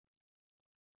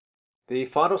The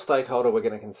final stakeholder we're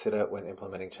going to consider when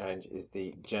implementing change is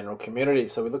the general community.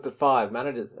 So we looked at five: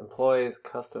 managers, employees,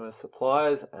 customers,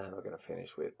 suppliers, and we're going to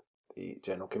finish with the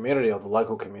general community or the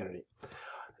local community.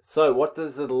 So what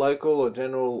does the local or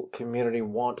general community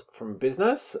want from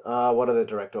business? What are their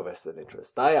direct or vested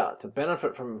interests? They are to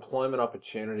benefit from employment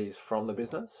opportunities from the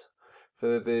business,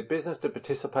 for the business to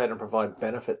participate and provide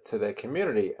benefit to their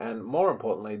community, and more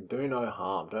importantly, do no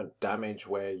harm, don't damage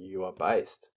where you are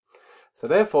based. So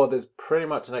therefore, there's pretty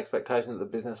much an expectation that the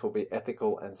business will be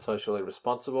ethical and socially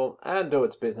responsible and do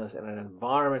its business in an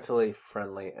environmentally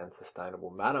friendly and sustainable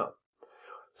manner.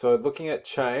 So looking at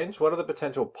change, what are the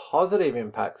potential positive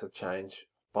impacts of change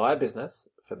by a business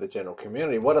for the general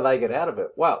community? What do they get out of it?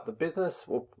 Well, the business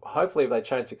will, hopefully if they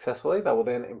change successfully, they will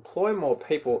then employ more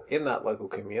people in that local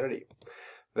community.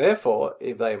 Therefore,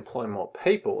 if they employ more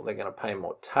people, they're going to pay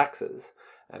more taxes.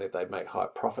 And if they make high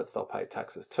profits, they'll pay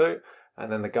taxes too. And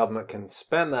then the government can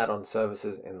spend that on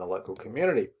services in the local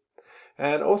community.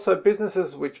 And also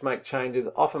businesses which make changes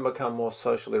often become more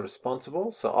socially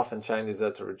responsible. So often changes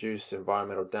are to reduce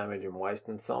environmental damage and waste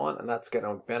and so on. And that's going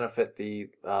to benefit the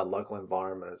local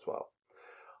environment as well.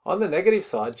 On the negative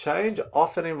side, change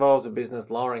often involves a business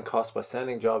lowering costs by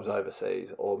sending jobs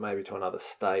overseas or maybe to another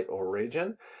state or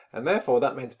region. And therefore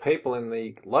that means people in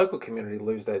the local community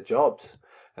lose their jobs.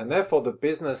 And therefore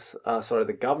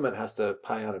the government has to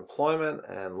pay unemployment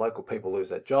and local people lose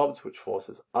their jobs, which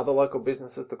forces other local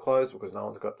businesses to close because no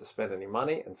one's got to spend any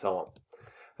money and so on.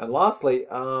 And lastly,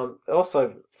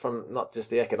 also from not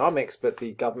just the economics, but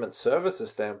the government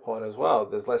services standpoint as well,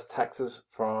 there's less taxes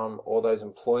from all those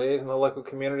employees in the local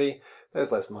community.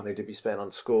 There's less money to be spent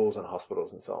on schools and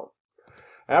hospitals and so on.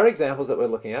 Our examples that we're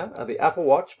looking at are the Apple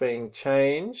Watch being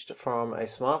changed from a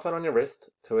smartphone on your wrist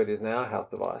to it is now a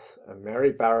health device, and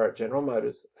Mary Barra at General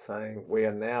Motors saying we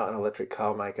are now an electric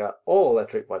car maker, all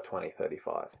electric by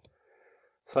 2035.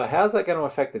 So how's that going to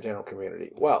affect the general community?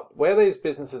 Well, where these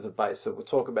businesses are based, so we'll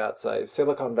talk about, say,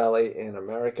 Silicon Valley in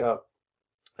America,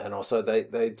 and also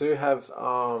they do have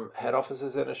head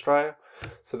offices in Australia.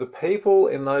 So the people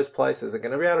in those places are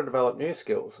going to be able to develop new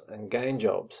skills and gain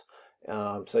jobs.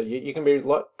 So you can be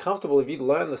comfortable if you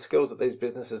learn the skills that these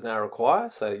businesses now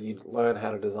require. So you learn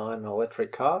how to design an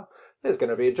electric car, there's going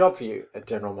to be a job for you at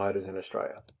General Motors in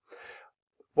Australia.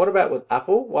 What about with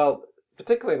Apple? Well,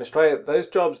 particularly in Australia, those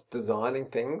jobs designing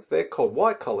things, they're called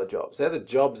white collar jobs. They're the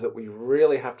jobs that we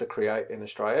really have to create in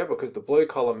Australia because the blue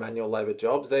collar manual labour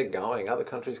jobs, they're going. Other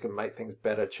countries can make things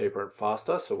better, cheaper and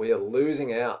faster, so we are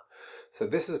losing out. So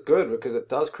this is good because it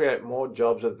does create more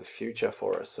jobs of the future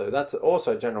for us. So that's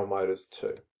also General Motors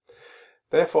too.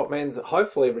 Therefore, it means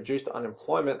hopefully reduced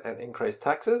unemployment and increased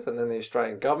taxes. And then the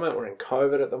Australian government, we're in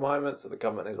COVID at the moment, so the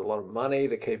government needs a lot of money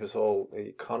to keep us all, the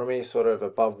economy sort of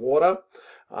above water.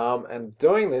 And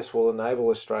doing this will enable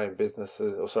Australian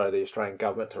businesses, the Australian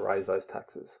government to raise those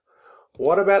taxes.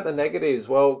 What about the negatives?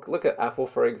 Well, look at Apple,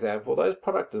 for example. Those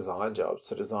product design jobs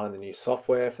to design the new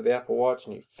software for the Apple Watch,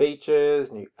 new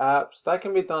features, new apps, they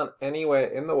can be done anywhere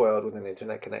in the world with an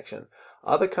internet connection.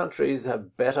 Other countries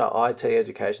have better IT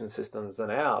education systems than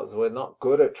ours. We're not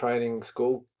good at training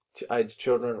school-age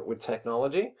children with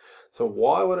technology. So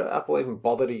why would Apple even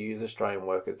bother to use Australian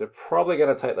workers? They're probably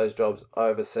going to take those jobs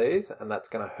overseas, and that's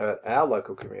going to hurt our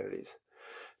local communities.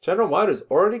 General Motors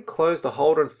already closed the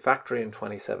Holden factory in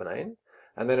 2017,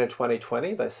 and then in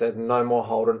 2020 they said no more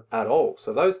Holden at all.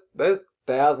 So there's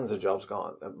thousands of jobs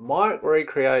gone. It might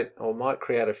recreate or might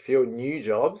create a few new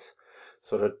jobs,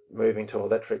 sort of moving to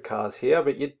electric cars here,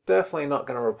 but you're definitely not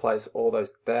going to replace all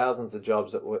those thousands of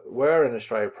jobs that were in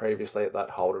Australia previously at that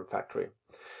Holden factory.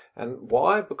 And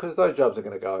why? Because those jobs are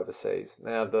going to go overseas.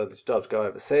 Now, if those jobs go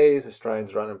overseas,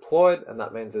 Australians are unemployed, and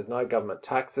that means there's no government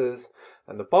taxes,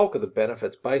 and the bulk of the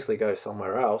benefits basically go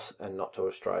somewhere else and not to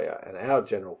Australia and our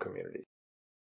general community.